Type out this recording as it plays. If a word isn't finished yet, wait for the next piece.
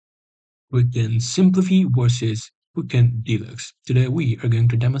Quicken Simplifi versus Quicken Deluxe. Today we are going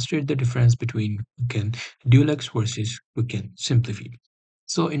to demonstrate the difference between Quicken Deluxe versus Quicken Simplifi.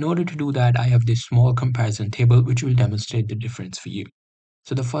 So in order to do that, I have this small comparison table which will demonstrate the difference for you.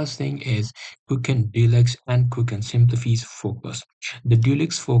 So the first thing is Quicken Deluxe and Quicken Simplifi's focus. The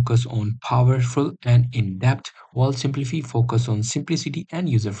Deluxe focus on powerful and in-depth, while Simplifi focus on simplicity and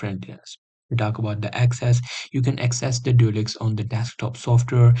user-friendliness. We talk about the access. You can access the Deluxe on the desktop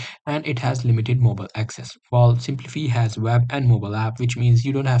software and it has limited mobile access. While Simplifi has web and mobile app, which means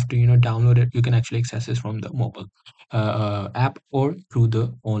you don't have to download it. You can actually access it from the mobile app or through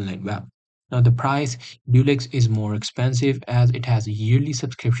the online web. Now the price, Dulux is more expensive as it has a yearly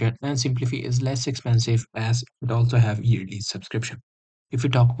subscription and Simplify is less expensive as it also have yearly subscription. If we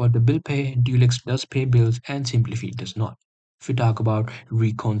talk about the bill pay, Dulux does pay bills and Simplify does not. If we talk about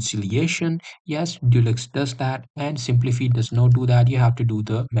reconciliation, yes, Dulux does that and Simplify does not do that. You have to do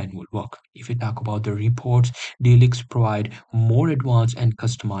the manual work. If we talk about the reports, Dulux provide more advanced and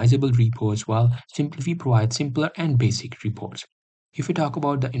customizable reports while Simplify provides simpler and basic reports. If you talk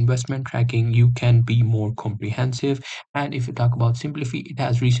about the investment tracking, you can be more comprehensive. And if you talk about Simplify, it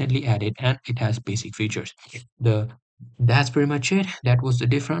has recently added and it has basic features. The That's pretty much it. That was the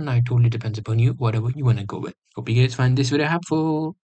difference. It totally depends upon you, whatever you want to go with. Hope you guys find this video helpful.